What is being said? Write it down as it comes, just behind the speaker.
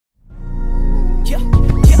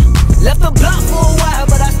Left the block for a while,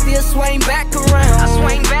 but I still swing back around. I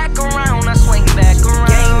swing back around, I swing back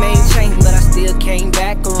around. Game ain't changed, but I still came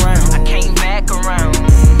back around. I came back around.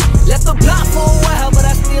 Left the block for a while, but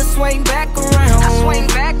I still swing back around. I swing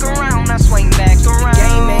back around, I swing back around.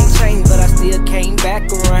 Game ain't changed, but I still came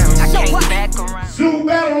back around. I came back around. Zoo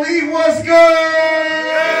Battle League, what's good?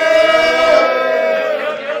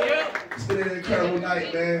 It's been an incredible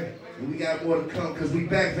night, man. And we got more to come because we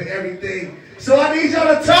back for everything. So I need y'all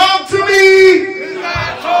to talk to me. We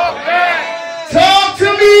gotta talk back. Talk to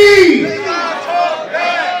me. We gotta talk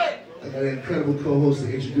back. I got an incredible co-host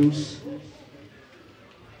to introduce.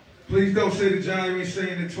 Please don't say to John, you ain't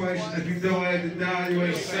saying it twice. And if you don't add it down, you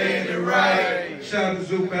ain't saying it right. Shout out to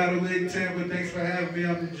Zoo Battle League Tampa. Thanks for having me.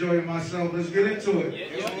 I'm enjoying myself. Let's get into it.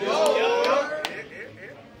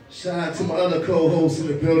 Shout out to my other co-hosts in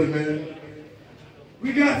the building, man.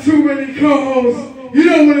 We got too many co-hosts. You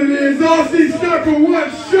know what it is. RC stuck for one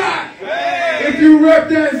shot. If you rep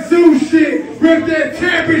that Zoo shit, rep that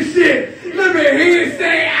Tampa shit, let me hear you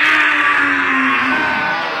say, ah!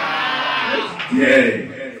 Let's get it.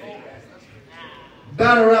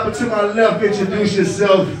 Battle rapper to my left, introduce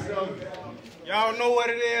yourself. Y'all know what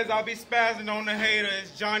it is. I'll be spazzing on the hater.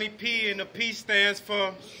 It's Johnny P, and the P stands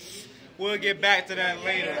for. We'll get back to that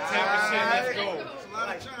later. 10%, let's go.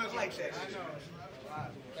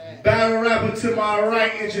 Battle rapper to my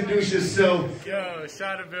right, introduce yourself. Yo,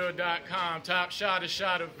 Shotterville.com, top shot of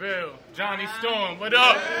Shotterville. Johnny Storm, what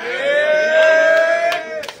up?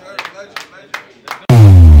 Yeah.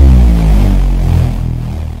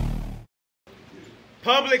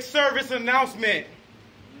 Public service announcement.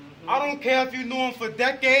 I don't care if you knew him for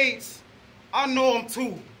decades. I know him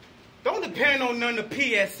too. Don't depend on none of the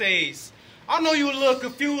PSAs. I know you a little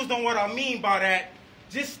confused on what I mean by that.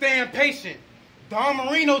 Just stand patient. Don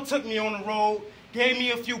Marino took me on the road, gave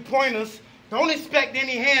me a few pointers. Don't expect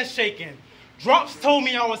any handshaking. Drops told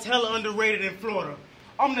me I was hella underrated in Florida.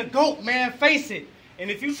 I'm the GOAT, man, face it.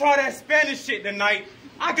 And if you try that Spanish shit tonight,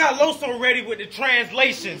 I got Loso ready with the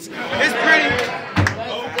translations. It's pretty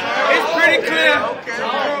clear.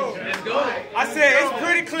 I said it's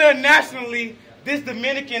pretty clear nationally this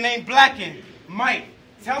Dominican ain't blacking. Mike,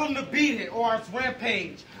 tell him to beat it or it's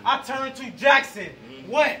rampage. I turn to Jackson.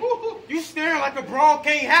 What? You staring like a brawl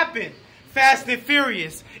can't happen. Fast and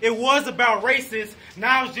Furious. It was about races.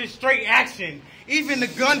 Now it's just straight action. Even the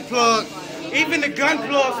gun plug.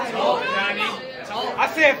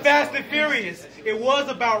 I said Fast and Furious. It was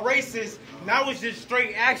about races. Now it's just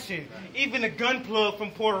straight action. Even the gun plug from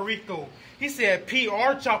Puerto Rico. He said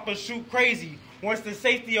PR chopper shoot crazy. Once the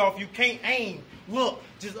safety off, you can't aim. Look,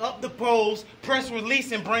 just up the poles, press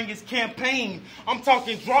release and bring his campaign. I'm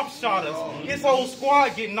talking drop shotters. His whole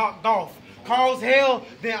squad get knocked off. Cause hell,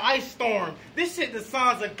 then ice storm. This shit the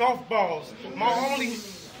size of golf balls. My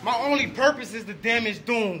only purpose is to damage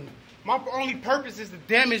Doom. My only purpose is to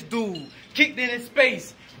damage dude. Kicked in his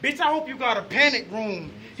space. Bitch, I hope you got a panic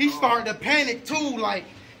room. He started to panic too, like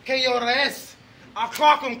KOS. I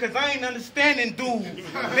clock him because I ain't understanding dude.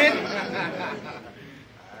 Then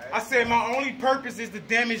I said my only purpose is to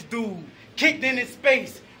damage dude. Kicked in his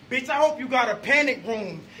space. Bitch, I hope you got a panic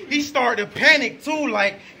room. He started to panic too,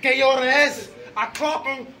 like KOS. I clock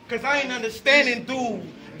him because I ain't understanding dude.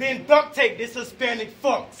 Then duct tape this Hispanic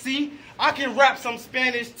fuck. See, I can rap some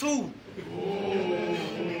Spanish too.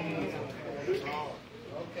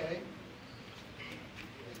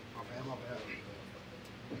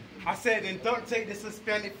 I said, then duct tape this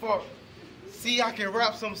Hispanic fuck. See, I can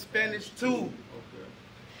rap some Spanish too.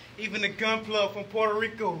 Even the gun plug from Puerto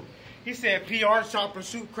Rico. He said, PR chopper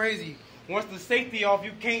shoot crazy. Once the safety off,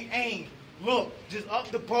 you can't aim. Look, just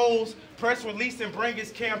up the poles, press release and bring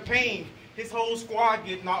his campaign. His whole squad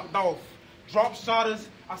get knocked off. Drop shotters,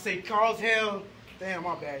 I say cause hell. Damn,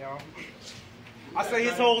 my bad, y'all. I say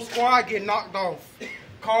his whole squad get knocked off.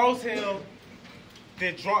 Cause hell,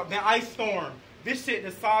 then ice storm. This shit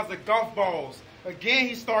the size of golf balls. Again,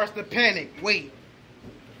 he starts to panic. Wait.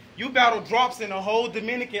 You battle drops in a whole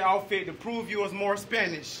Dominican outfit to prove you was more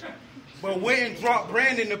Spanish. But went and dropped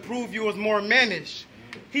Brandon to prove you was more mannish.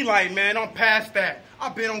 He like, man, I'm past that.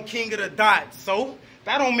 I've been on King of the Dot. So,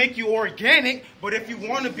 that don't make you organic. But if you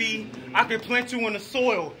want to be, I can plant you in the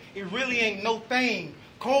soil. It really ain't no thing.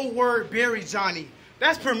 Cold word, Barry Johnny.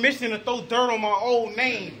 That's permission to throw dirt on my old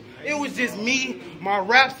name. It was just me, my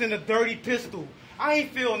raps, and a dirty pistol. I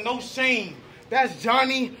ain't feel no shame. That's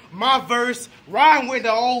Johnny, my verse, riding with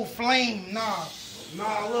the old flame. Nah,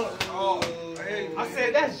 look. I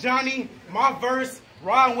said, that's Johnny, my verse,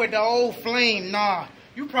 riding with the old flame. Nah,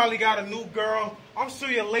 you probably got a new girl. I'm sure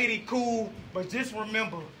your lady cool, but just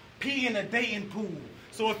remember, pee in a dating pool.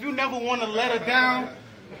 So if you never want to let her down,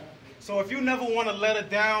 So if you never want to let her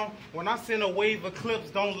down, when I send a wave of clips,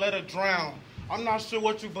 don't let her drown. I'm not sure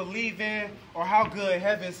what you believe in or how good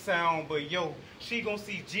heaven sound, but yo, she gonna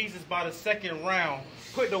see Jesus by the second round.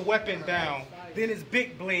 Put the weapon down, then it's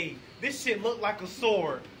big blade. This shit look like a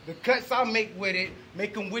sword. The cuts I make with it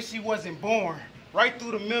make him wish he wasn't born. Right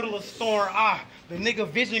through the middle of storm, the nigga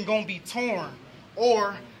vision gonna be torn.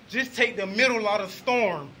 Or just take the middle out of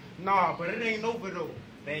storm. Nah, but it ain't over though.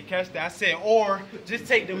 They ain't catch that. I said, or just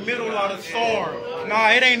take the middle out of storm.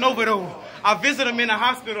 Nah, it ain't over though. I visit him in the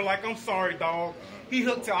hospital like, I'm sorry, dog. He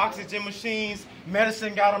hooked to oxygen machines.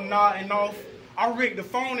 Medicine got him nodding off. I rigged the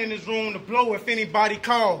phone in his room to blow if anybody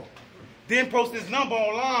called. Then post his number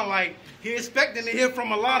online like he expecting to hear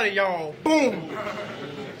from a lot of y'all. Boom.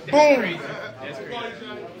 Boom.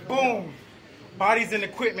 Boom. Bodies and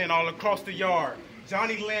equipment all across the yard.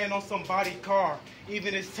 Johnny laying on somebody's car.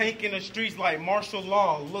 Even his tank in the streets like martial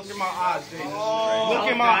law. Look at my eyes, JS. Look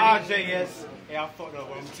at my eyes, JS. Hey, I fucked up.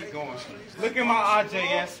 I'm gonna keep going. Look at my eyes,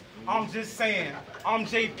 JS. I'm just saying. I'm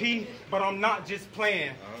JP, but I'm not just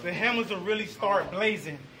playing. The hammers will really start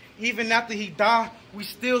blazing. Even after he die, we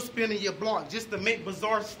still spinning your block just to make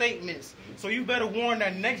bizarre statements. So you better warn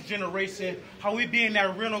that next generation how we be in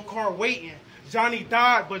that rental car waiting. Johnny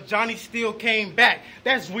died, but Johnny still came back.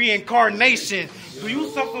 That's reincarnation. Do you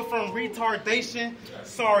suffer from retardation?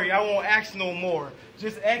 Sorry, I won't ask no more.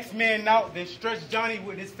 Just X-Men out, then stretch Johnny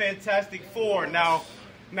with his Fantastic Four. Now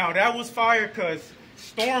that was fire because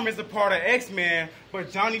Storm is a part of X-Men,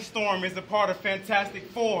 but Johnny Storm is a part of Fantastic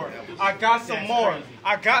Four. I got some more.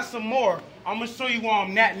 I'm going to show you why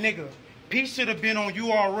I'm that nigga. P should have been on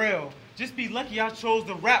URL. Just be lucky I chose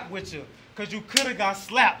to rap with you, because you could have got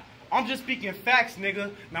slapped. I'm just speaking facts,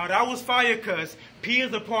 nigga. Now that was fire, cuz P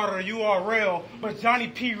is a part of the URL, but Johnny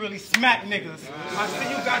P really smacked niggas. I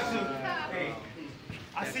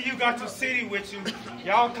see you got your city with you.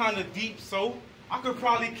 Y'all kind of deep, so I could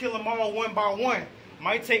probably kill them all one by one.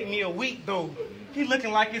 Might take me a week, though. He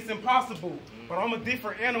looking like it's impossible. But I'm a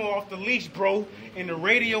different animal off the leash, bro. And the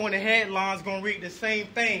radio and the headlines gonna read the same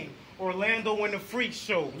thing. Orlando and the Freak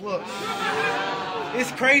Show. Look.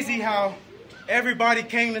 It's crazy how everybody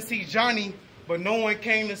came to see Johnny, but no one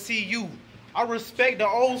came to see you. I respect the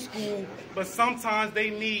old school, but sometimes they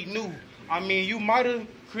need new. I mean, you might have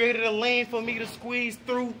created a lane for me to squeeze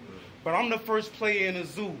through, but I'm the first player in the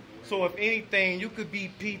zoo. So if anything, you could be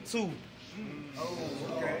P2.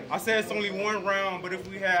 Okay. I said it's only one round, but if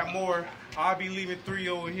we had more, I'll be leaving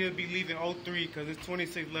 3-0 and he'll be leaving 0-3 because it's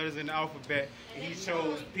 26 letters in the alphabet, and he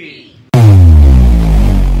chose P.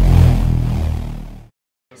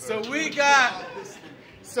 So we got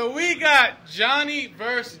Johnny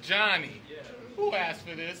versus Johnny. Who asked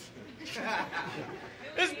for this?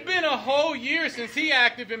 It's been a whole year since he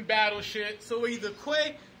active in battle shit, so either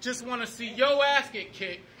Quay just want to see yo ass get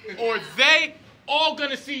kicked, or they all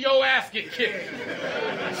gonna see yo ass get kicked.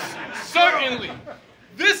 Certainly.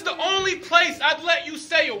 This is the only place I'd let you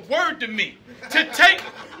say a word to me. To take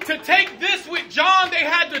this with John, they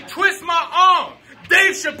had to twist my arm.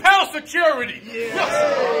 Dave Chappelle security.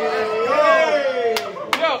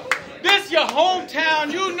 Yo, this your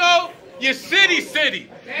hometown, you know, your city.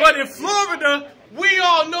 But in Florida, we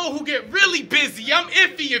all know who get really busy. I'm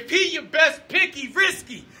iffy if he your best picky,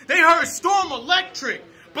 risky. They heard Storm Electric,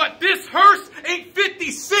 but this hearse ain't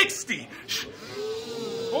 50-60.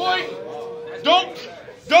 Boy, don't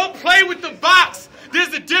play with the box.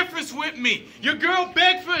 There's a difference with me. Your girl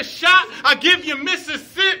begged for a shot, I give you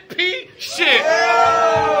Mississippi. Shit.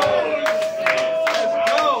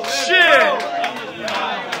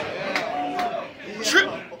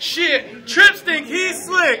 Tripz think he's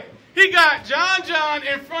slick. He got John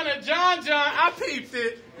in front of John. I peeped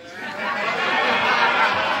it.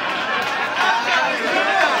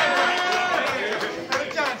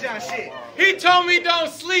 John shit. He told me don't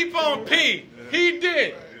sleep on P. He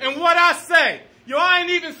did. And what I say? Yo, I ain't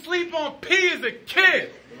even sleep on P as a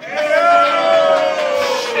kid.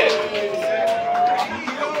 Shit.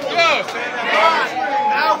 Yo.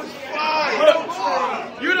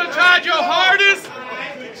 You done tried your hardest?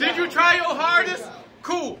 Did you try your hardest?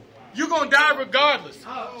 Cool. You gonna die regardless.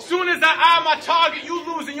 Soon as I eye my target, you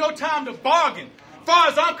losing your time to bargain. Far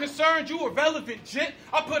as I'm concerned, you irrelevant jit.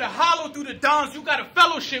 I put a hollow through the dons you got a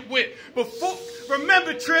fellowship with.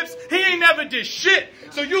 Remember, Tripz, he ain't never did shit.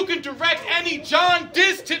 So you can direct any John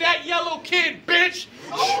diss to that yellow kid, bitch.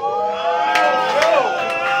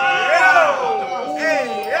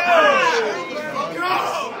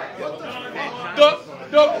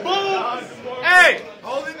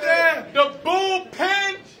 The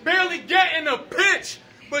bullpen barely getting a pitch.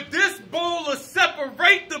 But this bowl will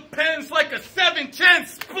separate the pens like a 7-10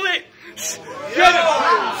 split.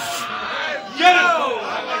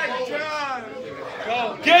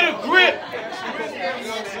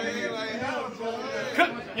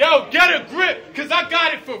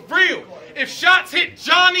 If shots hit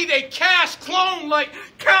Johnny, they cash clone like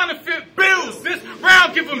counterfeit bills. This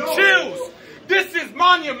round give them chills. This is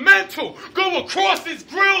monumental. Go across his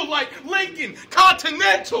grill like Lincoln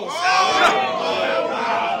Continentals.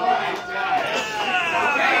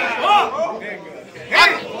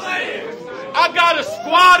 I got a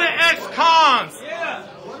squad of ex-cons.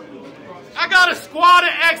 I got a squad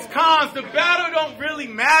of ex-cons. The battle don't really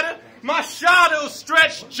matter. My shot'll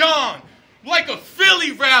stretch John like a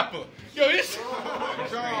Philly rapper. Yo, this...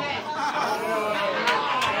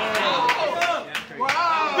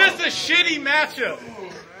 This a shitty matchup.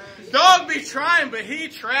 Dog be trying, but he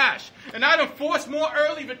trash. And I done forced more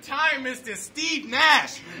early retirements than Steve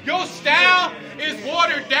Nash. Your style is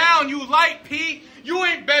watered down, you like P. You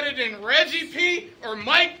ain't better than Reggie P or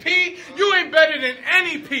Mike P. You ain't better than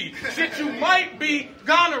any P. Shit, you might be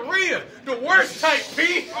gonorrhea, the worst type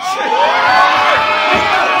P.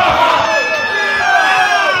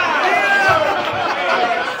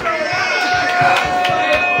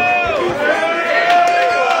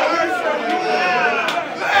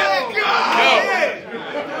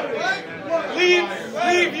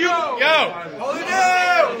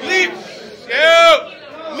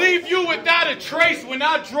 Leave you without a trace when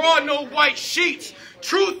I draw no white sheets.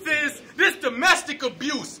 Truth is, this domestic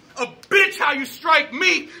abuse. A bitch how you strike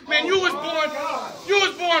me. Man, you was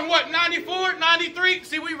born what, 94, 93?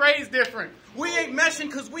 See, we raised different. We ain't meshing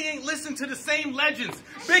because we ain't listened to the same legends.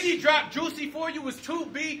 Biggie dropped Juicy for you was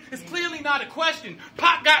 2B. It's clearly not a question.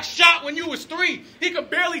 Pop got shot when you was 3. He could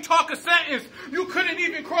barely talk a sentence. You couldn't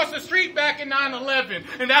even cross the street back in 9/11.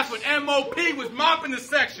 And that's when MOP was mopping the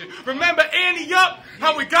section. Remember Annie Up?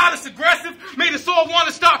 How we got us aggressive? Made us all want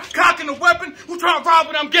to start cocking the weapon? Who trying to rob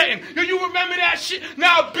what I'm getting? Yo, you remember that shit?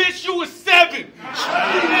 Now, bitch, you was 7.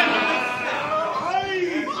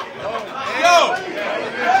 Yo! Keep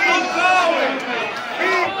going!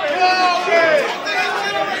 Keep going!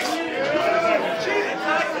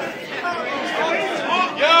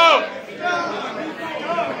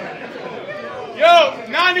 Yo,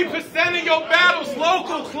 90% of your battles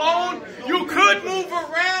local, clone. You could move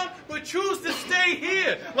around, but choose to stay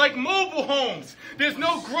here, like mobile homes. There's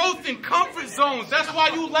no growth in comfort zones. That's why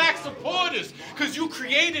you lack supporters, because you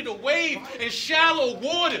created a wave in shallow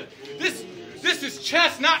water. This is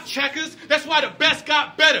chess, not checkers. That's why the best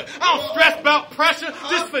got better. I don't stress about pressure.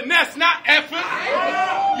 This finesse, not effort.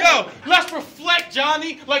 Yo, let's reflect,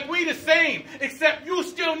 Johnny, like we the same. Except you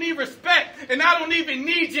still need respect, and I don't even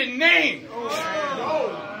need your name.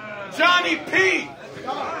 Johnny P.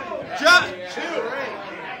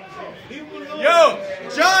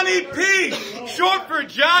 Johnny P. Short for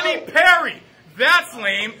Johnny Perry. That's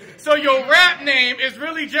lame. So your rap name is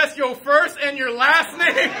really just your first and your last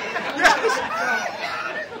name?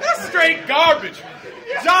 That's straight garbage.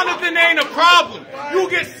 Jonathan ain't a problem. You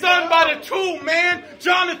get sunned by the tool, man.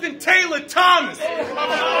 Jonathan Taylor Thomas.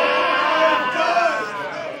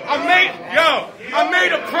 I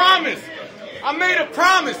made a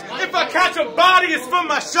promise. If I catch a body, it's from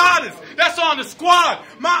my shotters. That's on the squad.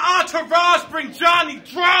 My entourage bring Johnny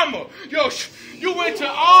drama. Yo, you went to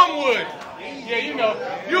Armwood. Yeah, you know.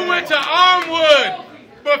 You went to Armwood.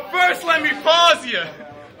 But first, let me pause you.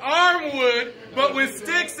 Armwood, but when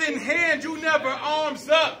sticks in hand, you never arms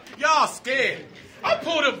up. Y'all scared. I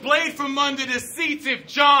pulled a blade from under the seats if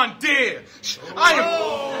John dare. I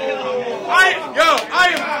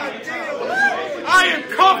am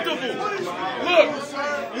comfortable.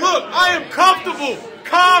 Look, I am comfortable.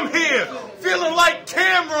 Calm here. Feeling like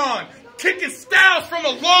Cameron. Kicking styles from a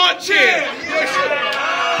lawn chair.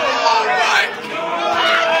 All right.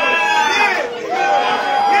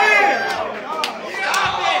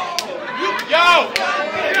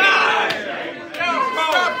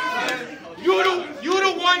 You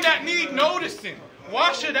the one that need noticing.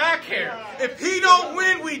 Why should I care? If he don't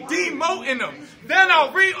win, we demoting him. Then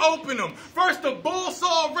I'll reopen him. First the bull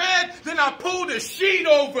saw red, then I pulled a sheet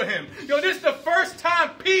over him. Yo, this the first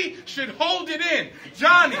time P should hold it in.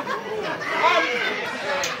 Johnny.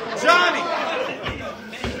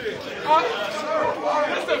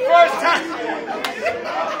 This the first time.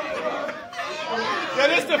 Yeah,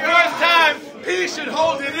 this the first time P should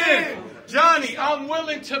hold it in. Johnny, I'm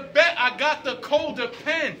willing to bet I got the colder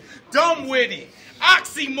pen. Dumb witty.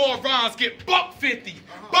 Oxymorons get $1.50.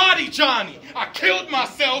 Body Johnny. I killed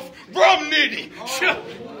myself. Rum nitty.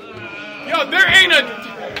 Yo, there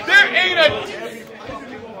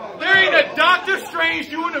ain't a Doctor Strange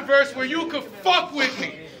universe where you could fuck with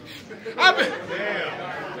me. I've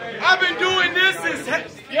been doing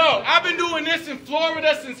this in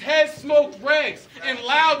Florida since Head smoked regs and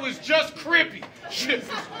Loud was just crippy.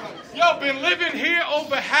 Yo, been living here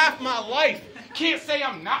over half my life. can't say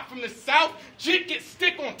I'm not from the South. Jit get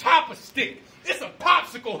stick on top of stick. It's a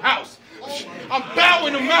popsicle house. I'm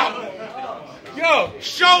bowing them out. Yo,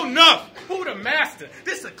 show enough. Who the master?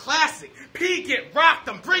 This a classic. P get rocked.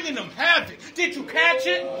 I'm bringing them havoc. Did you catch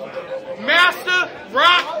it? Master,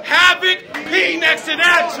 rock, havoc. P next to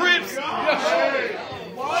that, Trips.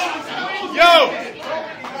 Yo,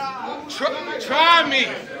 try me.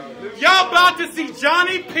 Y'all about to see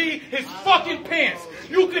Jonny pee his fucking pants.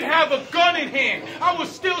 You could have a gun in hand. I would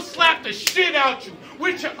still slap the shit out you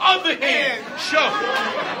with your other hand. Show.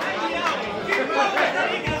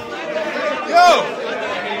 Yo.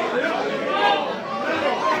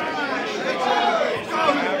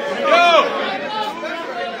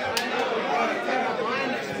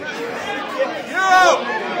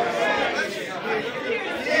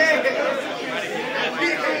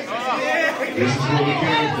 This is where we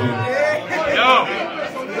came from. Yo,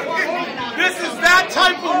 this is that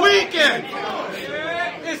type of weekend.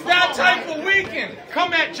 It's that type of weekend.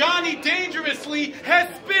 Come at Jonny dangerously,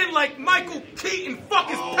 head spin like Michael Keaton. Fuck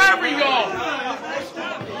his Perry on.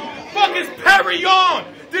 Fuck his Perry on.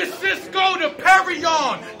 This Cisco to Perry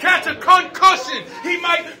on. Catch a concussion. He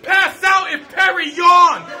might pass out if Perry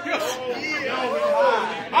yawn.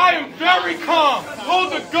 I am very calm.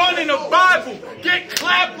 Hold a gun in a Bible. Get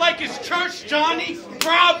clapped like it's church, Jonny.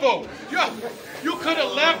 Bravo. You could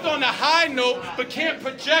have left on a high note, but can't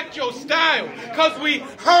project your style. Cause we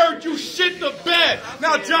heard you shit the bed.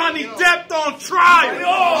 Now Jonny Depp on trial.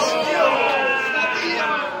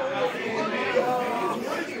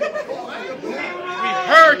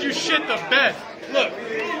 Heard you shit the bed. Look,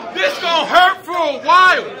 this gonna hurt for a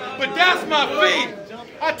while, but that's my fee.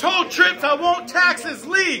 I told Trips I won't tax his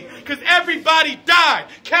league, cause everybody died.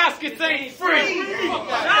 Caskets ain't free.